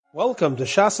Welcome to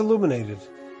Shas Illuminated.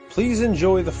 Please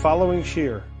enjoy the following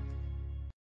shir.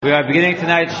 We are beginning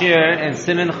tonight's shir in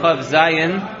Siman Chav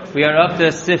Zayin. We are up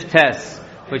to Sif Tes,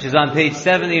 which is on page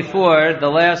 74, the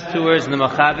last two words in the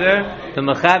Mechaber. The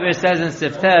Mechaber says in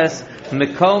Sif Tes,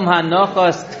 Mekom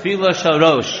hanochos tefillah shel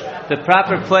rosh. The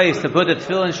proper place to put the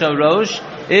tefillin shel rosh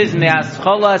is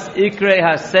me'ascholas ikrei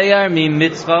haseyar mi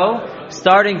mitzcho,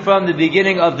 starting from the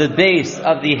beginning of the base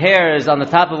of the hairs on the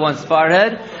top of one's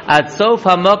forehead, ad sof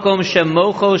hamakom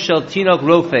shemocho shel tinok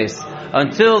rofes,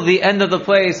 until the end of the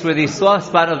place where the soft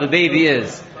spot of the baby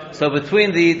is. So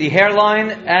between the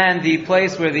hairline and the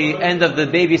place where the end of the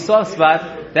baby soft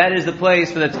spot, that is the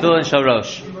place for the tefillin shel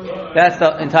rosh. That's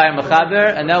the entire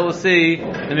Mechaber, and now we'll see the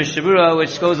Mishabura,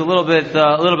 which goes a little bit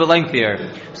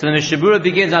lengthier. So the Mishabura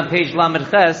begins on page Lamed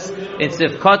Ches in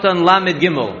Sif Katan Lamed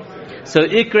Gimel. So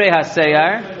Ikrei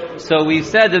Haseyar. So we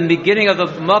said the beginning of the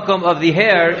makom of the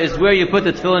hair is where you put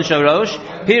the tefillin shel rosh.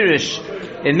 Pirish.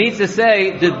 It means to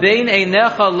say the bein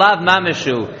einecha lav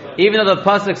mamishu. Even though the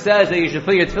pasuk says that you should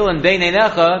put your tefillin bein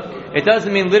einecha, it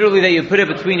doesn't mean literally that you put it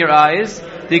between your eyes.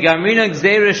 The gamrina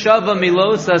gzeira shava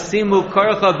milosa simu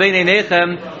karcha bein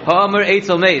einechem ha'amar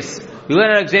eitzel meis. We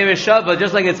learn out gzeira shava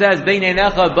just like it says bein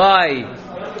einecha by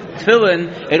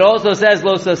tefillin. It also says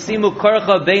lo sasimu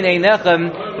karcha bein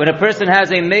einechem when a person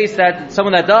has a mace, that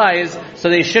someone that dies, so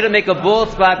they shouldn't make a bald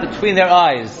spot between their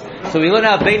eyes. So we learn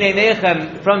out bein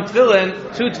einechem from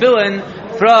tefillin to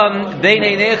tefillin from bein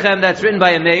einechem that's written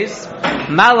by a mace.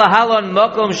 Malahalon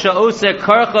makom sha'ose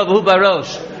karcha v'hu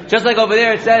barosh. Just like over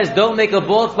there it says, don't make a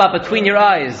bald spot between your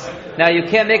eyes. Now you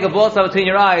can't make a bald spot between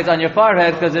your eyes on your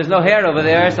forehead because there's no hair over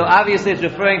there, so obviously it's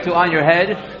referring to on your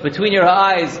head, between your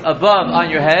eyes, above on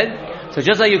your head. So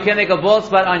just like you can't make a bald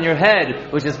spot on your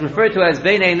head, which is referred to as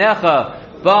bein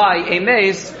einecha by a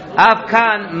mace,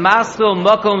 avkan maskil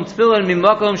makom tefillin mi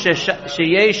makom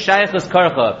sheyesh shaychus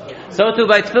karcha. So too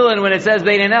by tefillin, when it says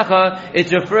bein einecha,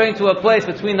 it's referring to a place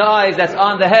between the eyes that's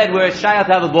on the head where it's shayach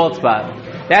to have a bald spot.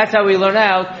 That's how we learn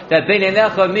out that bein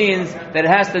einecha means that it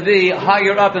has to be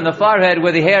higher up in the forehead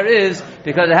where the hair is,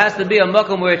 because it has to be a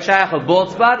makom where it's shayach a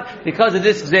bald spot, because of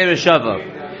this gzeira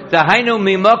shava. Dahainu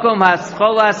mi makom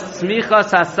hascholas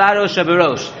smichas hasaro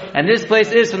shaberosh. And this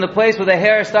place is from the place where the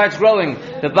hair starts growing,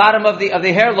 the bottom of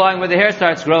the hairline where the hair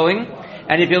starts growing.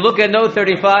 And if you look at note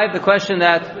 35, the question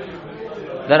that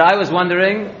I was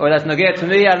wondering, or that's nogea to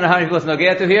me, I don't know how many people it's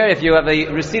nogea to here, if you have a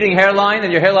receding hairline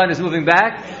and your hairline is moving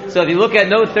back. So if you look at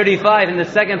note 35, in the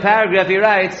second paragraph he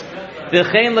writes,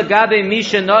 V'chein legabe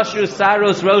misha nashru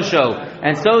saros rosho.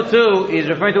 And so too, he's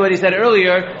referring to what he said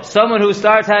earlier, someone who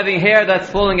starts having hair that's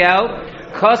falling out,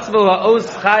 Kosvu ha'oz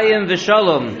chayim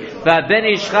v'shalom,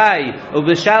 v'aben ish chay,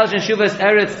 u'b'shal shuvas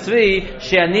eretz tzvi,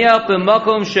 she'aniach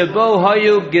b'makom shebo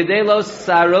hayu gedelos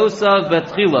sarosa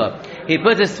v'tchila. He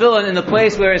puts his tefillin in the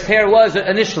place where his hair was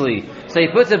initially. So he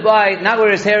puts it by, not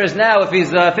where his hair is now. If he's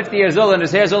 50 years old and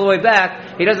his hair is all the way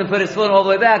back, he doesn't put his tefillin all the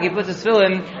way back. He puts his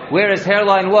tefillin where his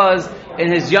hairline was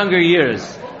in his younger years.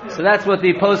 So that's what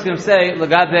the poskim say,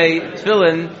 legabe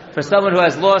tefillin, for someone who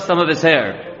has lost some of his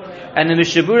hair. And the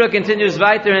Mishabura continues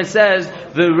weiter and says,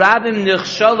 "V'rabim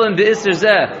nichshalim b'isser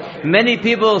zeh." Many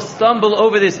people stumble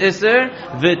over this isser,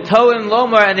 v'toim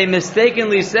lomar, and they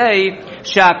mistakenly say,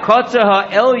 "Sha'kotzer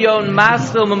ha'elyon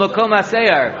maskil m'makom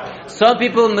haseyar." Some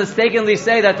people mistakenly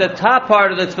say that the top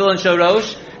part of the tefillin shel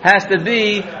rosh has to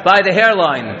be by the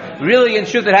hairline. Really, in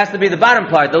truth, it has to be the bottom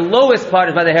part. The lowest part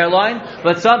is by the hairline,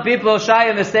 but some people shy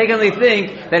and mistakenly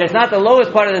think that it's not the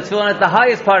lowest part of the tefillin, it's the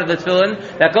highest part of the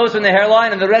tefillin that goes from the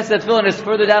hairline, and the rest of the tefillin is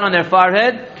further down on their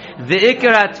forehead. The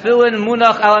ikar ha-tefillin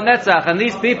munach ala netzach, and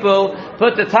these people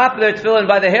put the top of their tefillin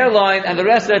by the hairline, and the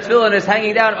rest of their tefillin is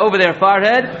hanging down over their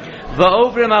forehead.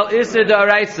 Va'ovrim al isser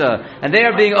da'araisa, and they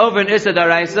are being over in isser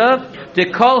da'araisa.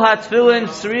 The kol ha-tefillin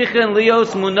tzrichin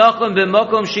lios munachim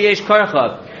b'mokom sheyesh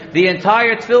karcha. The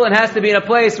entire tefillin has to be in a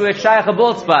place where it's shayach a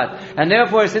bald spot, and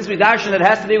therefore, since we darshan it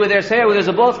has to be where there's hair, where there's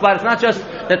a bald spot, it's not just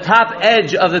the top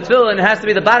edge of the tefillin, it has to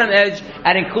be the bottom edge,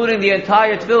 and including the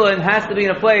entire tefillin has to be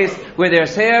in a place where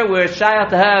there's hair, where it's shayach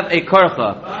to have a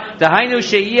karcha. Dahainu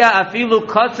sheiyah afilu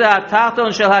kotza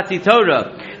hatachton shel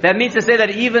hatitora. That means to say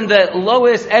that even the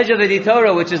lowest edge of the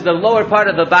ditora, which is the lower part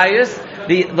of the bias,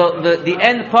 the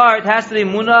end part has to be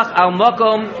munach al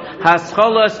makom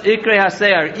hascholas ikrei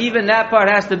haseyar. Even that part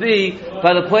has to be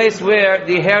by the place where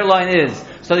the hairline is.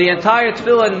 So the entire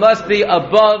tefillin must be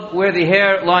above where the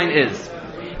hairline is.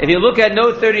 If you look at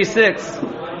note 36,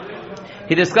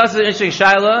 he discusses an interesting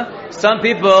shaila. Some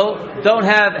people don't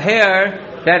have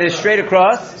hair that is straight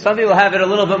across. Some people have it a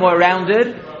little bit more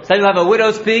rounded. Some people have a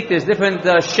widow's peak. There's different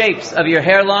shapes of your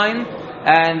hairline.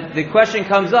 And the question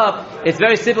comes up, it's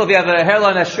very simple if you have a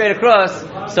hairline that's straight across,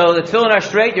 so the tefillin are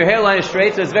straight, your hairline is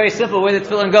straight, so it's very simple where the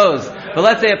tefillin goes. But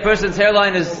let's say a person's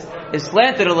hairline is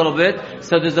slanted a little bit,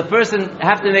 so does the person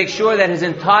have to make sure that his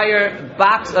entire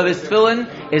box of his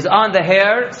tefillin is on the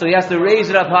hair, so he has to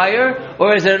raise it up higher?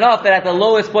 Or is it enough that at the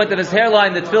lowest point of his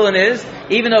hairline the tefillin is,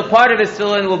 even though part of his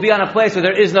tefillin will be on a place where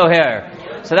there is no hair?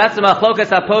 So that's the machlokas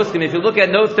haposkim. If you look at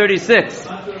note 36,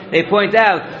 they point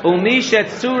out, Umishet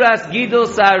suras gidol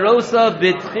sarosa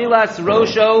bitchilas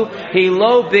rosho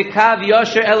hilo bikav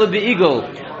yosher elu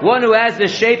beigul. One who has the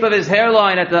shape of his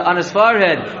hairline on his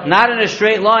forehead, not in a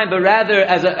straight line, but rather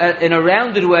in a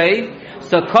rounded way.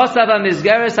 So kosav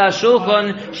hamizgeres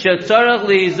hashulchan shetzarach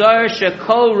lihizar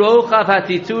shekol rochav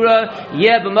hatitura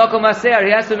yeh b'makom haser.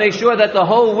 He has to make sure that the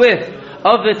whole width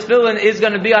of the tefillin is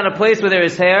going to be on a place where there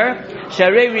is hair.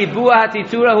 Sharei ribua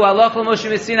hatitura hu halach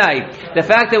Moshe Sinai. The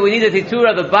fact that we need the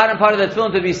titura, the bottom part of the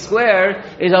tefillin, to be square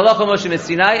is halach Moshe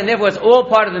Sinai, and therefore it's all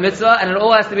part of the mitzvah, and it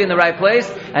all has to be in the right place,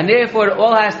 and therefore it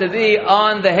all has to be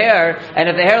on the hair. And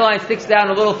if the hairline sticks down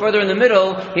a little further in the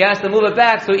middle, he has to move it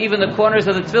back, so even the corners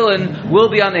of the tefillin will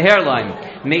be on the hairline.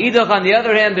 Meidach, on the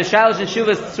other hand, b'shalosh and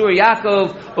shuvas tzur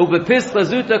Yaakov u'bepis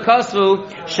lazuta kasvu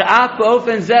sha'ak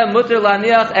ba'ofen zeh muter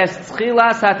laniach es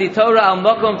tchilas hatitora al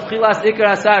mokom tchilas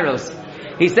ikar hasaros.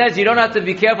 He says you don't have to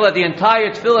be careful that the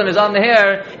entire tefillin is on the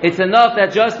hair. It's enough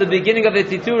that just the beginning of the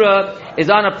titura is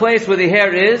on a place where the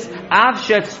hair is.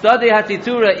 Avshet stadi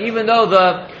hatitura, even though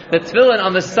the tefillin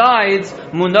on the sides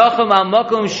munachim al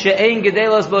mokom she'ein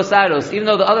gedelos bosaros, even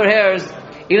though the other hairs,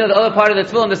 even though the other part of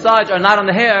the tefillin, the sides, are not on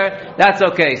the hair, that's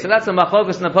okay. So that's a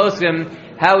machlokas in the poskim,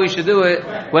 how we should do it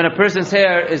when a person's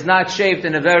hair is not shaped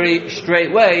in a very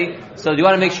straight way. So do you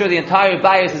want to make sure the entire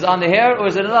bias is on the hair, or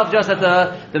is it enough just that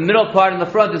the middle part in the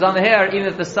front is on the hair, even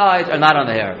if the sides are not on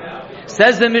the hair?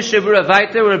 Says the Mishnah Berurah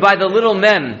Vayter, we're by the little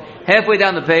mem, halfway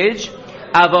down the page.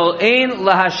 Avol ein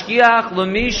lahashkiach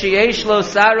lumi sheyesh lo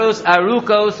saros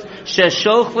arukos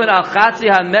sheshochvin al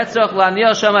chatzi hametzach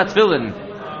laniel sham tefillin.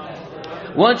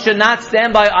 One should not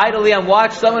stand by idly and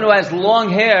watch someone who has long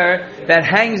hair that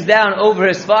hangs down over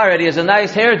his forehead. He has a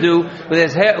nice hairdo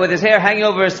with his hair hanging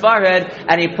over his forehead,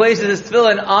 and he places his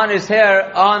tefillin on his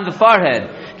hair on the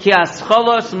forehead. Ki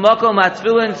ascholos mokom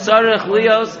hatefillin tzarich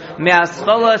lios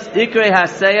me'ascholos ikrei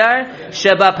haseyar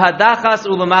sheba padachas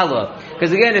ulamala.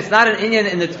 Because again, it's not an inyan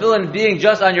in the tefillin being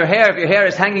just on your hair. If your hair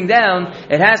is hanging down,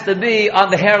 it has to be on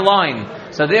the hairline.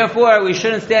 So therefore, we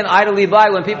shouldn't stand idly by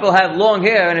when people have long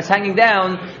hair and it's hanging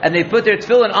down, and they put their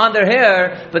tefillin on their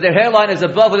hair, but their hairline is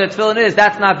above where their tefillin is.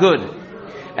 That's not good.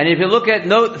 And if you look at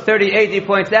note 38, he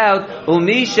points out,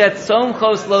 Umishet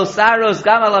somchos lo saros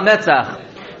gam ala metzach.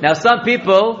 Now some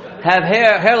people have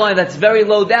hairline that's very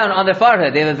low down on their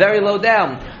forehead. They have it very low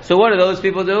down. So what do those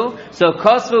people do? So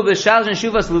kosvu b'shal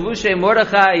shuvas levushe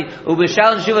mordechai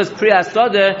u'b'shal shuvas kriyas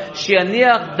soda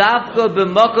she'aniach davko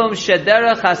b'mokom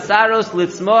shederach hasaros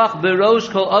litzmoach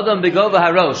b'rosh kol adam b'gova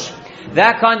harosh.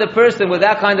 That kind of person with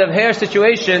that kind of hair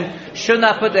situation should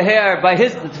not put the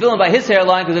tefillin by his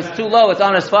hairline because it's too low, it's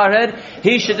on his forehead.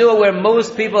 He should do it where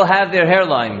most people have their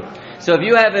hairline. So if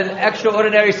you have an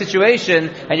extraordinary situation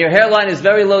and your hairline is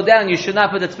very low down, you should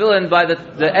not put the tefillin by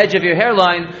the edge of your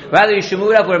hairline. Rather, you should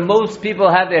move it up where most people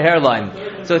have their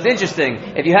hairline. So it's interesting.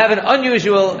 If you have an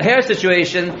unusual hair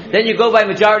situation, then you go by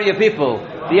majority of people.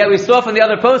 Yeah, we saw from the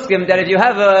other poskim that if you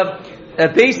have a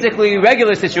basically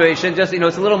regular situation, just,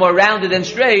 it's a little more rounded and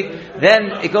straight, then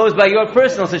it goes by your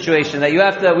personal situation, that you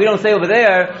have to, we don't say over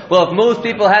there, well, if most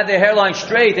people have their hairline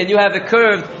straight and you have it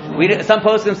curved, some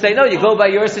poskim say, no, you go by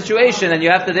your situation and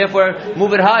you have to therefore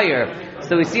move it higher.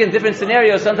 So we see in different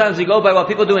scenarios, sometimes we go by what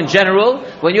people do in general,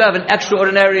 when you have an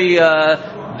extraordinary,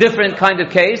 different kind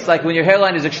of case, like when your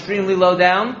hairline is extremely low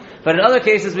down, but in other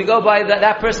cases we go by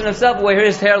that person himself, where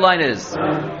his hairline is.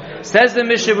 Says the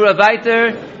Mishnah Berurah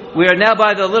Vayter, we are now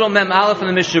by the little mem aleph in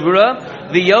the Mishnah Berurah.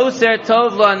 V'yoser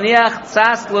tov lo aniach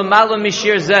tzas l'malo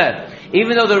mishir zeh.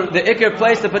 Even though the ikar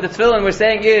place to put the tefillin, we're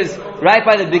saying, is right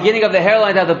by the beginning of the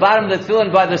hairline, at the bottom of the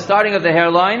tefillin, by the starting of the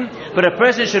hairline. But a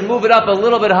person should move it up a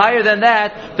little bit higher than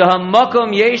that. To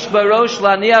hamakom yesh barosh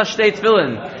laniach shtei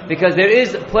tefillin. Because there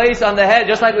is a place on the head,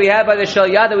 just like we have by the shel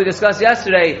yad that we discussed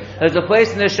yesterday. There's a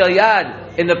place in the shel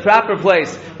yad, in the proper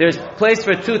place. There's place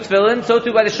for two tefillin, so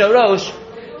too by the shel rosh.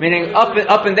 Meaning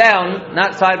up and down,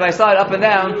 not side by side, up and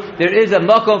down, there is a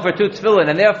makom for two tefillin.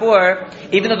 And therefore,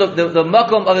 even though the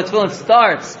makom of the tefillin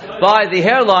starts by the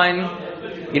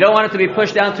hairline, you don't want it to be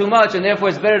pushed down too much, and therefore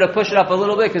it's better to push it up a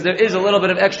little bit, because there is a little bit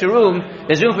of extra room.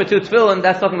 There's room for two tefillin,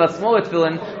 that's talking about smaller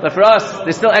tefillin, but for us,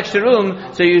 there's still extra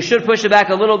room, so you should push it back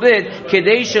a little bit,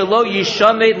 kedei shelo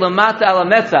yishamet lamata ala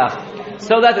metzach,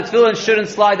 so that the tefillin shouldn't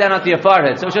slide down onto your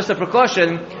forehead. So it's just a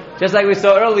precaution. Just like we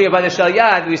saw earlier by the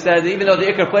Shalyad, we said even though the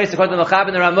Iker place, according to the Machab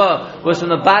and the Ramah, was from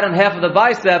the bottom half of the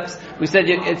biceps, we said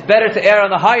it's better to err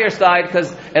on the higher side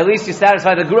because at least you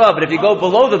satisfy the grub. But if you go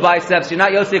below the biceps, you're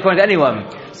not Yossi according to anyone.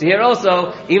 So here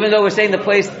also, even though we're saying the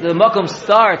makom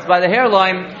starts by the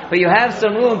hairline, but you have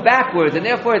some room backwards, and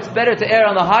therefore it's better to err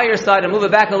on the higher side and move it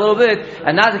back a little bit,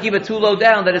 and not to keep it too low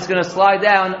down that it's going to slide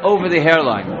down over the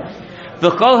hairline.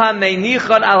 And the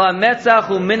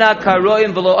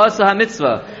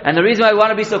reason why we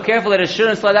want to be so careful that it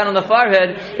shouldn't slide down on the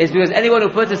forehead is because anyone who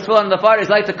puts his tefillin on the forehead is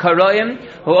like the karoim,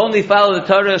 who only follow the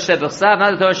Torah shebechsav,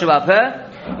 not the Torah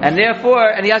shebapeh, and therefore,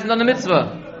 and he hasn't done the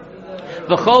mitzvah.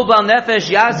 V'chol bal nefesh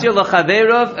yasir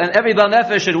l'chaveirov, and every bal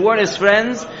nefesh should warn his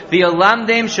friends.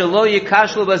 V'yalamdem shelo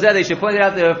yikashlu bazeh. They should point it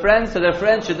out to their friends, so their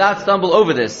friends should not stumble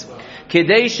over this.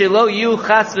 Kedei shelo yu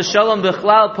chas v'shalom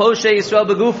b'chlal poshe Yisrael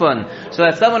begufan. So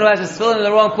that someone who has his tefillin in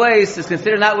the wrong place is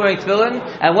considered not wearing tefillin,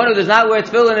 and one who does not wear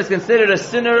tefillin is considered a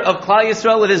sinner of Klal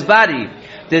Yisrael with his body.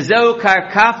 Dezeu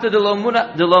karkafta de lo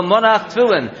monach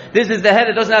tefillin. This is the head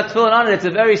that doesn't have tefillin on it. It's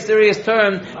a very serious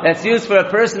term that's used for a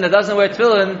person that doesn't wear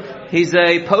tefillin. He's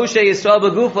a poshe Yisrael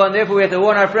begufa, and therefore we have to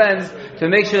warn our friends to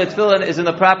make sure that tefillin is in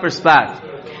the proper spot.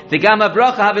 The gamma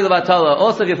bracha havi levatala.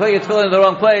 Also, if you put your tefillin in the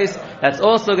wrong place, that's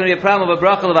also going to be a problem of a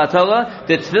bracha levatala.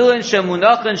 The tefillin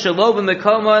shemunachan shelo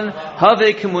b'mekomon have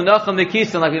kemunachan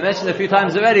mekisan. Like we mentioned a few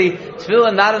times already,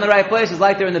 tefillin not in the right place is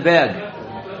like they're in the bag.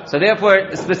 So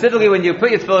therefore, specifically when you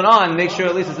put your tefillin on, make sure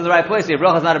at least it's in the right place. Your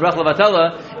bracha is not a bracha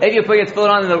levatala. If you put your tefillin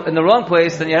on in the wrong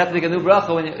place, then you have to make a new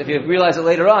bracha. If you realize it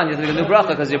later on, you have to make a new bracha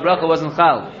because your bracha wasn't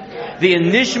chal. The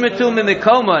inishmetu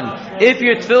mimikomon. If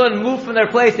your tefillin moved from their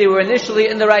place, they were initially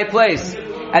in the right place,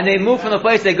 and they move from the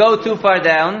place, they go too far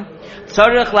down.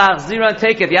 Tzarich lachziran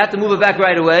take it. You have to move it back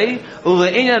right away.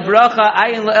 Uleinyan bracha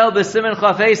ayin leel b'siman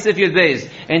chafei sif yud beis.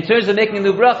 In terms of making a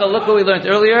new bracha, look what we learned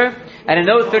earlier. And in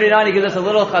note 39, he gives us a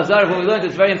little chazar of what we learned.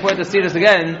 It's very important to see this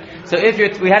again. So if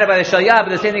we had it by the shalyah, but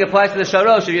the same thing applies to the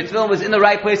sharosh. If your tefillin was in the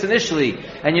right place initially,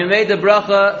 and you made the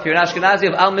bracha, if you're an Ashkenazi,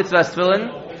 of al mitzvah tefillin,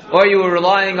 or you were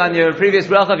relying on your previous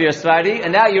bracha of your Sfardi,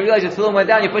 and now you realize your tefillin went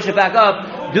down, you push it back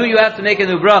up, do you have to make a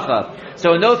new bracha?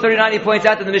 So in note 39 he points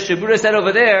out that the Mishnah Berurah said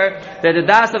over there that the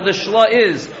das of the shla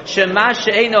is Shema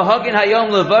she'eino hagin hayom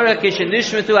levarach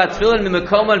kishenishmetu atfilin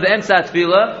mimekomon ve'emtza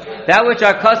atfila. That which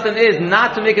our custom is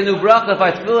not to make a new bracha if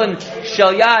our tefillin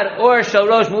shel yad or shel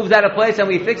rosh moves out of place and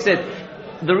we fix it.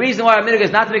 The reason why our minhag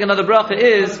is not to make another bracha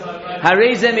is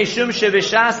Harezeh mishum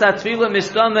shebishas atfila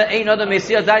mistama ein adam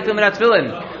mesiyah daitum min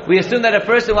atfilin. We assume that a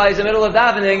person, while he's in the middle of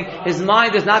davening, his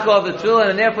mind does not go off the tefillin,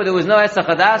 and therefore there was no esach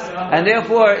hadas, and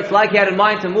therefore it's like he had in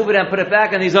mind to move it and put it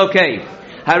back, and he's okay.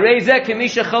 Harezeh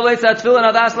kimisha choletz atfilin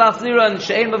hadas lachziran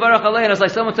she'ein mevarach alein. It's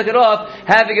like someone took it off,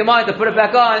 having in mind to put it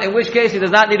back on, in which case he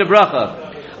does not need a bracha.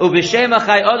 Ub'shem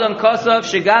achai adam kosav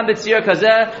shegam b'tzir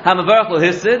kazeh hamavarach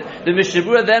l'hisid. The Mishnah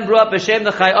Berurah then brought up b'shem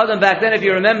the chai adam back then. If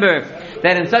you remember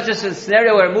that in such a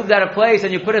scenario where it moved out of place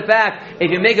and you put it back,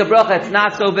 if you make a bracha, it's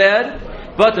not so bad.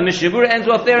 But the Mishnah Berurah ends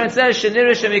off there and says,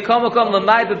 "Shenira shemikomakom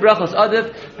l'may bebrachos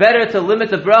adif." Better to limit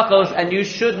the brachos, and you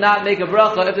should not make a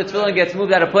bracha if the tefillin gets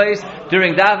moved out of place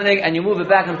during davening, and you move it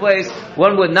back in place.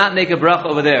 One would not make a bracha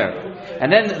over there.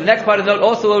 And then the next part of the note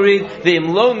also will read, the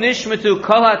imlo nishmetu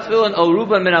kol ha-tefillin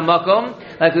oruba min ha-makom.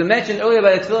 Like we mentioned earlier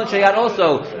by the tefillin shayat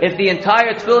also, if the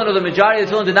entire tefillin or the majority of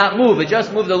the tefillin did not move, it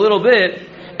just moved a little bit,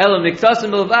 elam niktasim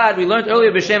bilvad, we learned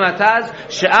earlier b'shem ataz,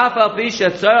 she'af al pi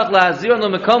she'tzarach la'aziron lo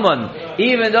mekomon.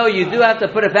 Even though you do have to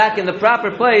put it back in the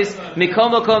proper place,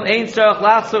 mikomokom ein tzarach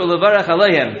lachzor u'levarach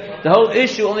aleihim. The whole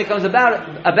issue only comes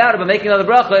about making another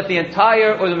bracha if the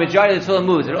entire or the majority of the tefillin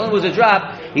moves. If it only moves a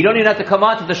drop, you don't even have to come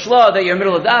on to the shla that you're in the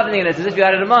middle of davening, and it's as if you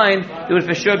had it in mind, there would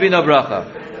for sure be no bracha.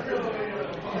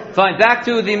 Fine, back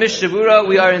to the Mishnah Berurah.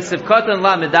 We are in Sivkot and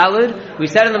La Medalid. We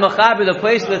said in the Machaber, the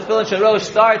place where the tefillin sharosh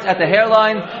starts at the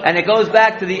hairline, and it goes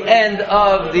back to the end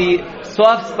of the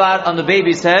soft spot on the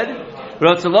baby's head.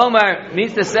 Rotzalomar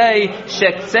means to say,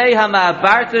 Sheksei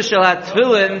ha'ma'abarta shel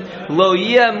ha'tefillin lo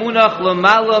yeh munach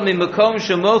l'malo mimakom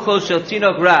shemocho shel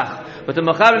tinok rach. What the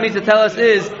Machaber means to tell us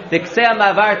is the Ksei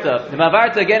ha'ma'avarta. The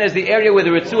ma'avarta again is the area where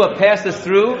the Ritzua passes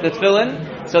through the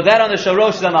tefillin. So that on the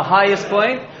sharosh is on the highest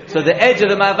point. So the edge of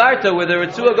the ma'avarta, where the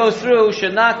Ritzua goes through,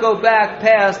 should not go back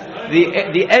past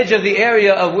the edge of the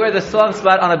area of where the soft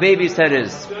spot on a baby's head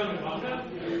is.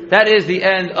 That is the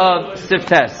end of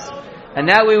Siftes. And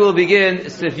now we will begin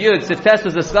Sif Yud. Siftes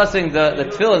was discussing the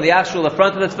tefillin, the actual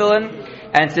front of the tefillin,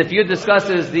 and Sif Yud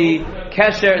discusses the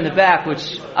kesher in the back,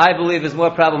 which I believe is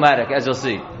more problematic, as you'll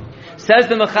see. Says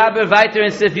the Mechaber weiter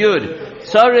in Sif Yud,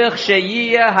 Tzarich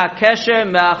sheyiyeh hakesher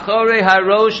me'achorei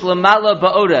harosh l'mala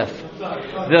ba'oref.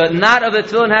 The knot of the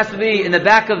tefillin has to be in the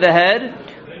back of the head,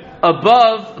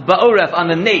 above ba'oref, on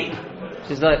the nape.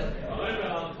 Which is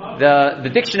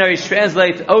the dictionaries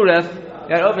translate oref.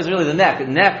 Oref is really the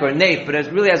neck or nape, but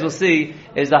as we'll see,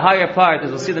 is the higher part.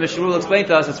 As we'll see, the Mishnah will explain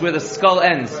to us, it's where the skull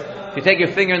ends. If you take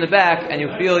your finger in the back and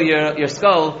you feel your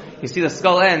skull, you see the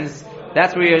skull ends.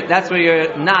 That's where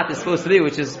your knot is supposed to be,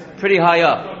 which is pretty high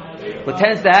up. What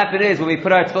tends to happen is when we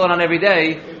put our tefillin on every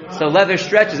day, so leather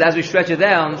stretches as we stretch it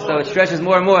down, so it stretches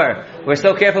more and more. We're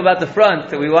so careful about the front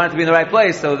that we want it to be in the right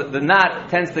place, so the knot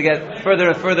tends to get further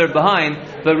and further behind.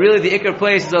 But really, the ikar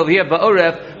place is over here,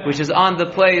 ba'oref, which is on the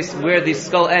place where the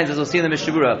skull ends, as we'll see in the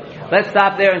Mishnah Berurah. Let's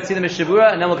stop there and see the Mishnah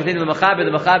Berurah, and then we'll continue the Mechaber.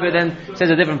 The Mechaber then says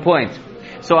a different point.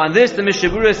 So on this, the Mishnah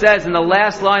Berurah says in the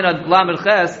last line of Lamed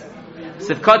Ches,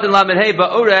 Sifkat and Lamed Hey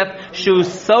ba'oref shu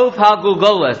sof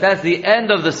hagulgolas. That's the end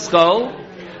of the skull.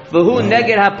 V'hu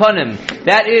neged hapanim.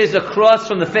 That is across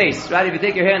from the face. Right? If you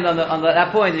take your hand on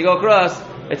that point and you go across,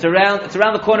 it's around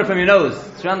the corner from your nose.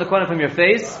 It's around the corner from your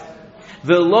face.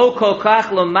 V'lo kol kach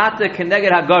lomata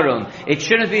keneged hagarun. It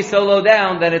shouldn't be so low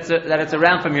down that it's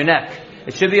around from your neck.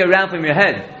 It should be around from your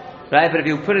head. Right? But if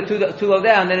you put it too low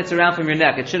down, then it's around from your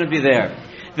neck. It shouldn't be there.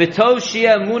 V'tov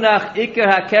shia munach ikar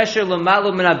hakesher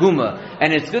l'malu min haguma.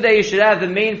 And it's good that you should have the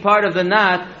main part of the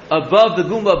knot above the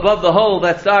guma, above the hole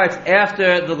that starts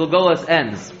after the gulgolas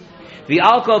ends.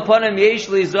 V'alkol panim yesh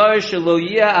lizar shelo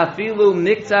yia afilu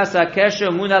niktzas hakesher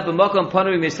munach b'makom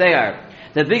panim misayar.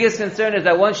 The biggest concern is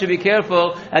that one should be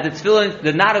careful that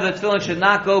the knot of the tefillin should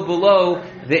not go below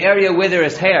the area where there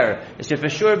is hair. It should for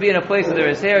sure be in a place where there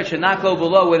is hair. It should not go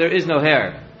below where there is no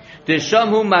hair. That's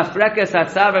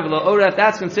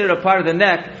considered a part of the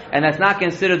neck, and that's not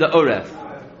considered the oref.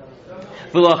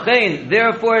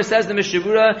 Therefore, says the Mishnah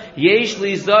Berurah, yesh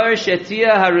lizar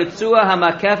shetia haritzua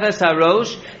hamakefes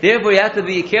harosh. Therefore, you have to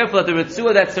be careful that the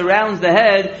ritzua that surrounds the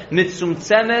head,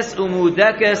 mitzumtzemes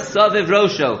umudekes saviv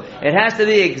rosho. It has to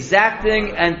be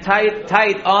exacting and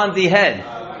tight on the head.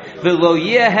 The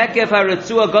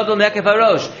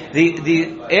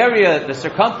area, the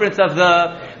circumference of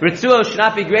the ritzua should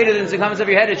not be greater than the circumference of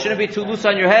your head. It shouldn't be too loose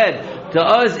on your head.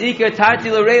 Because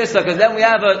then we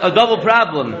have a double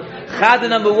problem. Chada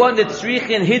number one, the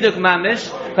tzrichin hiduk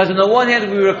mamish. Because on the one hand,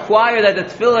 we require that the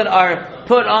tefillin are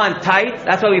put on tight.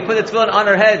 That's why we put the tefillin on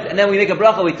our head, and then we make a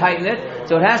bracha, we tighten it.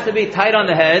 So it has to be tight on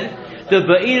the head. The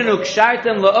ba'inu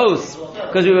kshartem laos,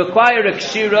 because we require a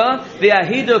kshira, the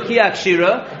ahiduk hi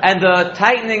kshira, and the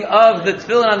tightening of the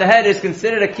tefillin on the head is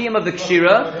considered a kiyum of the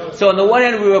kshira. So on the one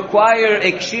hand, we require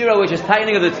a kshira, which is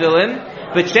tightening of the tefillin.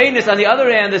 But sheinis, on the other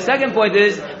hand, the second point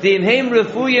is the imheim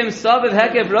refuyim saviv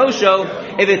hekev rosho.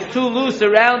 If it's too loose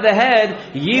around the head,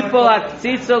 yipol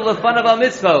aktzitza lefanav al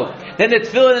mitzvah. Then the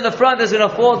tefillin in the front is going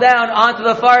to fall down onto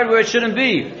the forehead where it shouldn't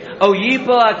be. O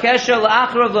yipol akesha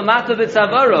la'achrav lamata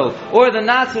b'tzavaro. Or the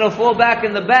knot's going to fall back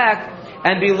in the back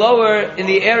and be lower in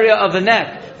the area of the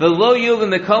neck. V'lo yuv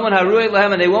v'mekoman haruei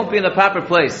lahem, and they won't be in the proper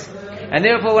place. And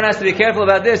therefore one has to be careful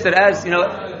about this, that as,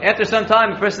 after some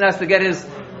time a person has to get his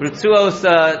Ritzuos,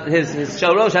 his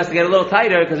shalrosh has to get a little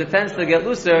tighter because it tends to get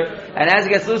looser, and as it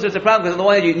gets looser it's a problem because on the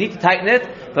one hand you need to tighten it,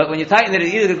 but when you tighten it,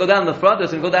 it's either going to go down in the front or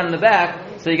it's going to go down in the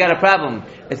back, so you got a problem.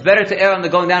 It's better to err on the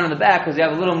going down in the back because you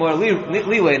have a little more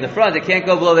leeway. In the front it can't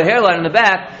go below the hairline. In the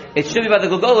back it should be by the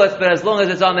gulgolas, but as long as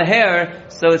it's on the hair,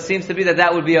 so it seems to be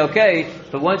that would be okay.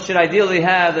 But one should ideally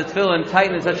have the tefillin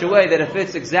tightened in such a way that it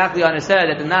fits exactly on his head,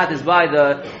 that the knot is by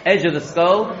the edge of the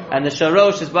skull and the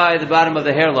sharosh is by the bottom of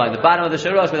the hairline. The bottom of the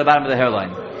sharosh by the bottom of the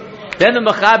hairline. Then the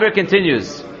Mechaber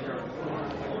continues.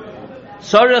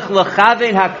 Tzorich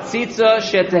l'chavein haktzitza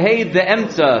shetehei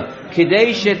be'emtza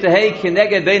kidei shetehei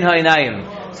kineged bein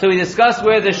ha'inayim. So we discussed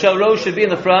where the sharosh should be in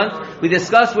the front. We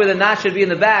discussed where the knot should be in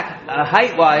the back,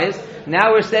 height-wise.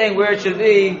 Now we're saying where it should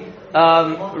be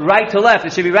right to left.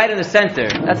 It should be right in the center.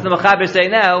 That's the Mechaber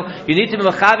saying now. You need to be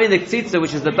Mechaber the Ktzitza,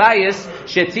 which is the bias.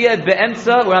 Shetiyad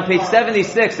be'emtza. We're on page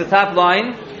 76, the top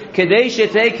line. Kedei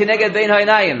shetei kineged bein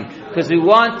ha'inayim. Because we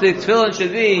want the tefillin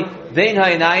should be bein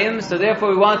ha'inayim, so therefore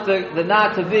we want the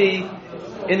knot to be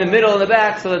in the middle and the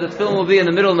back, so that the tefillin will be in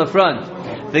the middle and the front.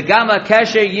 The gama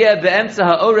kasher yeh be'emtza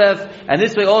ha'oref, and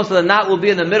this way also the knot will be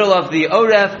in the middle of the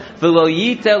oref. V'lo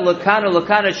yite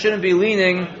lakana shouldn't be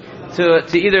leaning to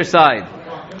either side.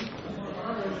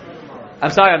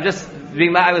 I'm sorry, I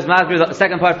was mad through the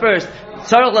second part first.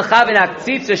 He's referring to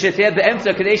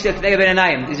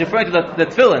the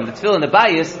tefillin, the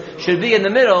bias should be in the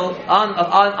middle,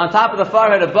 on top of the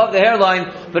forehead, above the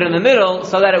hairline, but in the middle,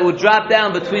 so that it would drop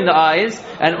down between the eyes,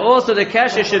 and also the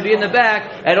kesher should be in the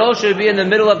back, and also should be in the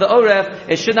middle of the oref.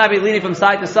 It should not be leaning from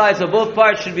side to side, so both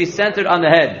parts should be centered on the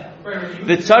head.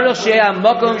 V'tzarich she'eh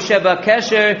makom sheba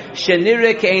kesher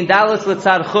shenireh ke'ein dalas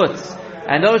l'tzad chutz.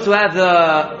 And those who have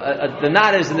the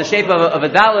knot is in the shape of a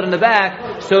dalet in the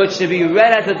back, so it should be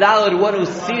read as a dalet one who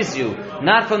sees you,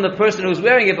 not from the person who's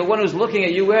wearing it, but one who's looking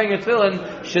at you wearing your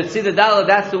tefillin should see the dalet.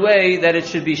 That's the way that it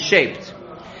should be shaped.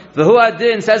 V'hu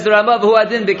adin, says the Rambam, v'hu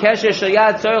adin b'kesher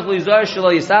shayad tzarich lizar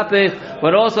shelo yisapich.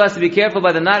 One also has to be careful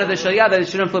by the knot of the shayad that it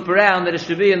shouldn't flip around, that it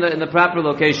should be in the proper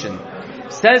location.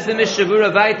 Says the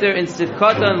Mishavura Vayter in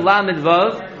Sivkoton Lamed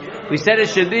Vav, we said it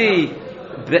should be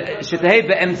Shetahei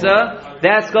be'emza.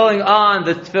 That's going on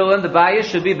the tefillin, the bias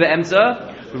should be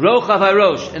be'emza. Rochav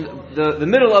harosh, in the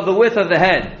middle of the width of the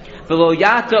head. V'lo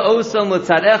yata osam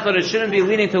l'tzad echad, it shouldn't be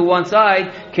leaning to one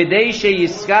side. Kedei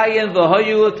sheyiskayim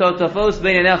v'hoyu totafos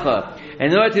beinenecha.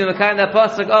 In order to make that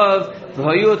pasuk of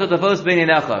v'hoyu totafos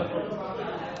beinenecha.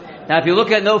 Now if you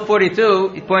look at note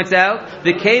 42, it points out,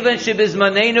 the kevan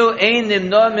shebizmanenu ein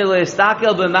nimno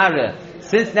mileistakel b'mareh.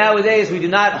 Since nowadays we do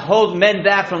not hold men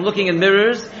back from looking in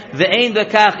mirrors, ve'ein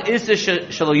bekach isra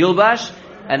shelo yulbash,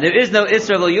 and there is no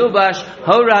isra lo yulbash,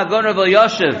 hora hagoner vel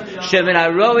yoshev, shemin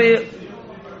aroi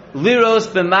liros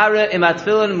b'mara im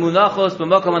atfilin munachos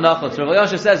b'mokom anachos. Rav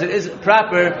Yoshev says it is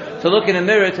proper to look in a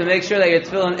mirror to make sure that your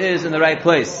tefillin is in the right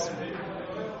place.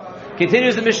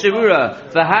 Continues the Mishnah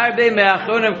Berurah, v'harbe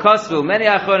me'achronim kosvu, many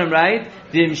achronim write,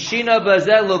 Dimshina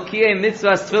bazel lokiye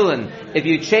mitzvahs tefillin. If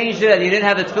you changed it and you didn't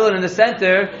have the tefillin in the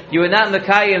center, you were not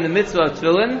mekayim in the mitzvah of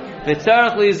tefillin.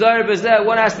 V'tzarich lizar bazel.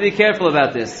 One has to be careful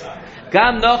about this.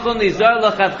 Gam nochon lizar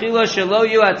lachatchila shelo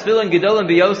yu atfillin gedolim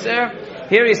biyoser.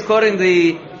 Here he's quoting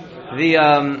the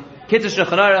Kitzur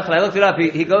Shulchan Aruch, and I looked it up.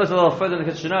 He goes a little further than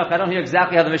the Kitzur Shulchan Aruch. I don't hear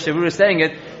exactly how the Mishnah Berurah is saying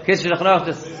it. Kitzur Shulchan Aruch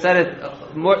just said it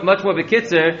much more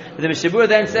b'kitzur. The Mishnah Berurah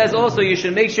then says also you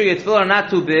should make sure your tefillin are not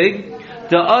too big.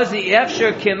 Because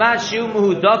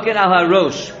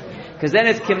then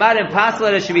it's kimat impossible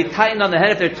that it should be tightened on the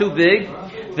head if they're too big.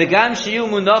 And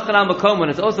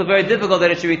it's also very difficult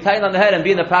that it should be tightened on the head and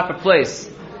be in the proper place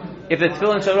if the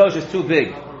tefillin sharosh is too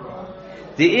big.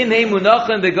 Because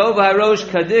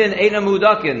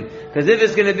if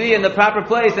it's going to be in the proper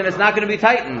place, then it's not going to be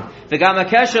tightened. And then the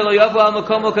kesher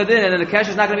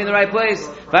is not going to be in the right place.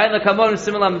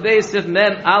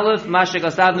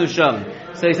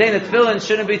 So he's saying the tefillin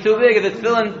shouldn't be too big. If the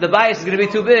tefillin, the bias is going to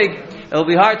be too big, it will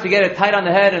be hard to get it tight on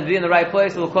the head and be in the right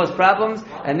place. It will cause problems,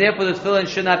 and therefore the tefillin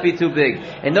should not be too big.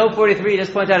 In note 43,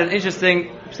 just point out an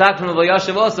interesting psak from Rabbi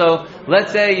Yoshev also.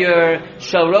 Let's say your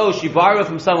shalrosh, you borrow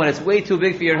from someone, it's way too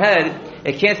big for your head.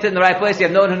 It can't sit in the right place. You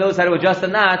have no one who knows how to adjust the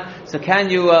knot. So can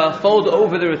you fold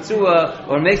over the ritzua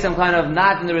or make some kind of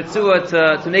knot in the ritzua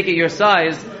to make it your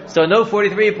size? So note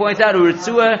 43 points out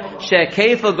ritzua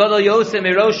she'keifa gadol yosem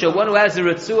mirosha, one who has a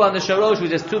ritzua on the sharosh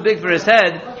which is too big for his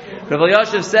head. Rabbi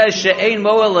Yoshev says she'ein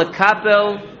moel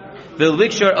lekapel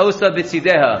v'likshor osa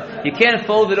b'tzideha. You can't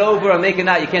fold it over or make a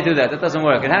knot. You can't do that. That doesn't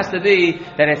work. It has to be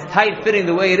that it's tight fitting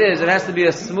the way it is. It has to be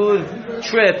a smooth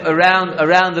trip around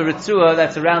the ritzua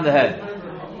that's around the head.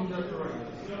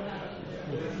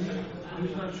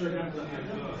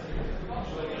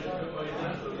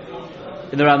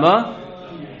 In the Ramah,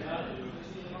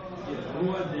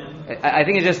 I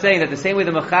think it's just saying that the same way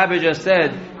the Mechaber just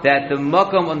said that the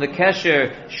makom on the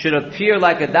kesher should appear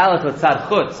like a dalet with tzad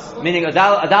chutz, meaning a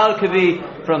dalet could be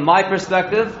from my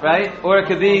perspective, right, or it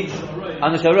could be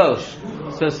on the sharosh.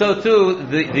 So too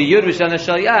the yud which on the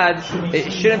shalyad,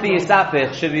 it shouldn't be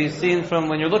yisapich, should be seen from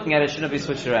when you're looking at it, shouldn't be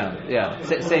switched around. Yeah,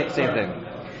 same thing.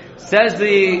 Says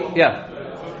the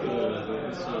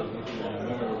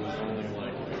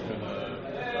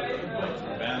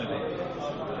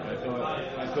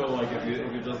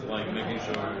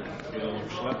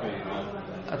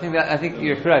I think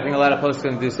you're correct. I think a lot of posts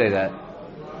do say that.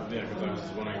 Yeah, because I was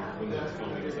just wondering when it's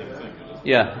going to be the same thing.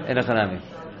 Yeah, in a chanami.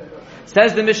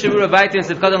 Says the Mishnah Berurah Vayter in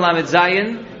Sivkot Lamed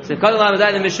Zayin. Sivkot Lamed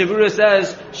Zayin, the Mishnah Berurah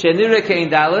says Shenira kein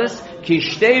dalas ki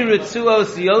shtei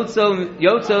ritzuos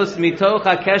yotzos mitoch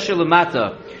hakesher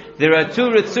lemata. There are two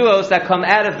ritzuos that come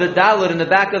out of the dalet in the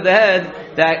back of the head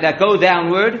that go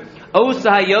downward. Osa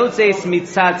hayotzeis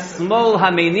mitzat smol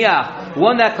hameniach,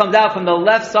 one that comes out from the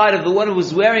left side of the one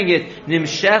who's wearing it.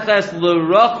 Nimsheches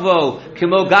l'rochvo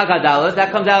kimo gaga dalet,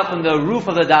 that comes out from the roof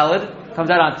of the dalet, comes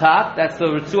out on top. That's the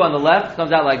ritzu on the left,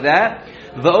 comes out like that.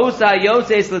 V'osa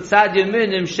hayotzeis l'tzad yamin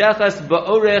nimsheches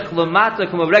ba'orech l'mata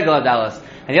kimo regla dalas,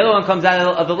 and the other one comes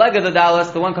out of the leg of the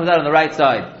dalas. The one comes out on the right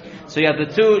side. So you have the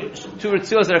two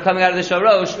ritzuos that are coming out of the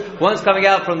sharosh. One's coming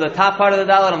out from the top part of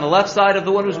the dalet on the left side of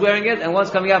the one who's wearing it, and one's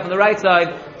coming out from the right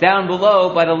side, down below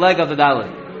by the leg of the dalet.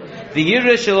 One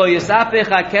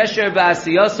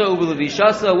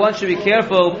should be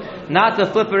careful not to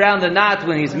flip around the knot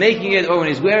when he's making it or when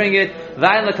he's wearing it.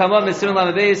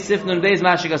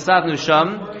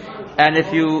 And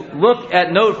if you look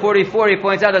at note 44, he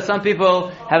points out that some people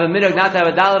have a minhag not to have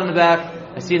a dalet in the back.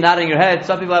 I see you nodding your head.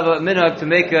 Some people have a minhag to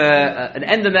make an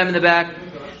end of mem in the back.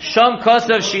 Sham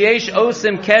kosav sheyesh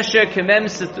osim kesher kemem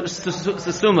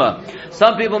sesuma.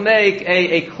 Some people make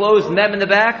a closed mem in the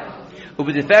back.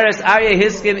 Ubediferes arye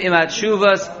hiskim im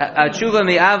atshuva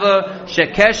mi'ava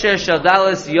shekesher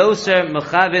shaldalis yoser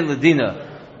mechavin ledina.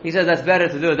 He says that's better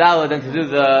to do a dalet than to do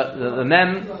the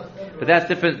mem, but that's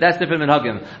different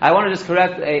minhagim. I want to just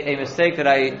correct a mistake that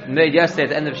I made yesterday at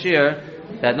the end of shir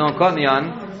that no one caught me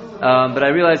on, but I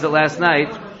realized it last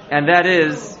night, and that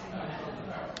is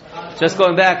just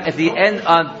going back at the end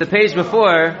on the page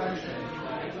before.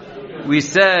 We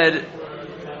said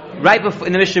right before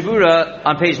in the Mishabura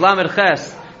on page Lamed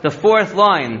Ches, the fourth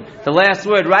line, the last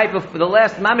word, right before the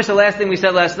last thing we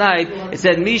said last night. It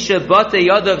said Misha Bate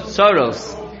Yodav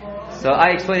Tsoros. So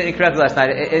I explained it incorrectly last night.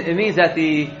 It means that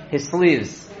his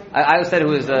sleeves. I said it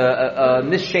was a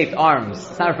misshaped arms.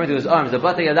 It's not referring to his arms. The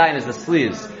Bate Yadayim is the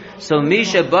sleeves. So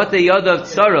Misha Bate Yodav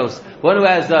Tsoros, one who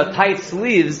has tight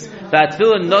sleeves. Because of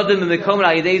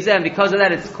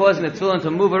that, it's causing the tefillin to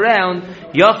move around.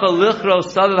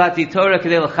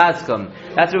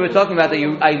 That's what we're talking about, that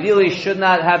you ideally should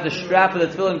not have the strap of the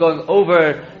tefillin going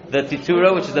over the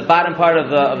titura, which is the bottom part of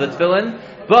the tefillin.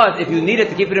 But if you need it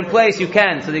to keep it in place, you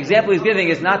can. So the example he's giving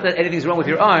is not that anything's wrong with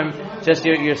your arm, just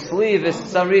your sleeve is for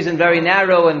some reason very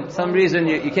narrow, and some reason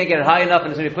you can't get it high enough, and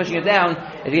it's going to be pushing it down.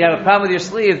 If you have a problem with your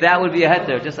sleeve, that would be a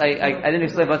heter. Just I didn't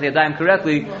explain about the yadayim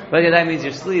correctly. But the yadayim means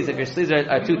your sleeves. If your sleeves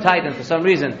are too tight, and for some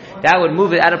reason that would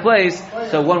move it out of place,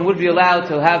 so one would be allowed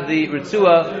to have the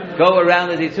ritzua go around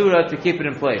the titura to keep it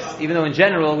in place. Even though in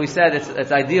general we said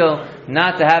it's ideal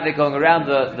not to have it going around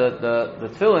the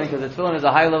tefillin, because the tefillin is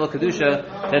a higher level kedusha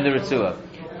than the ritzua.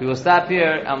 We will stop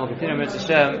here and we'll continue Mitzvah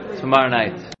Hashem tomorrow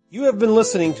night. You have been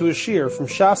listening to a shiur from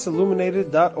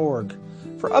shasilluminated.org.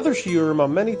 For other shiurim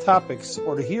on many topics,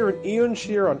 or to hear an Iyun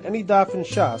shiur on any daf in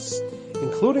Shas,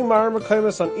 including Mara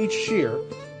Mekaymas on each shiur,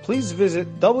 please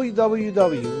visit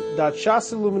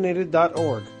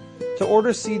www.shasilluminated.org. To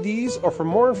order CDs or for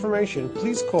more information,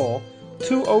 please call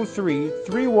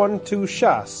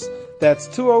 203-312-SHAS. That's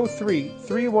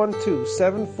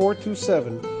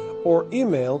 203-312-7427, or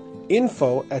email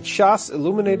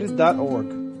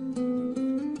info@shasilluminated.org.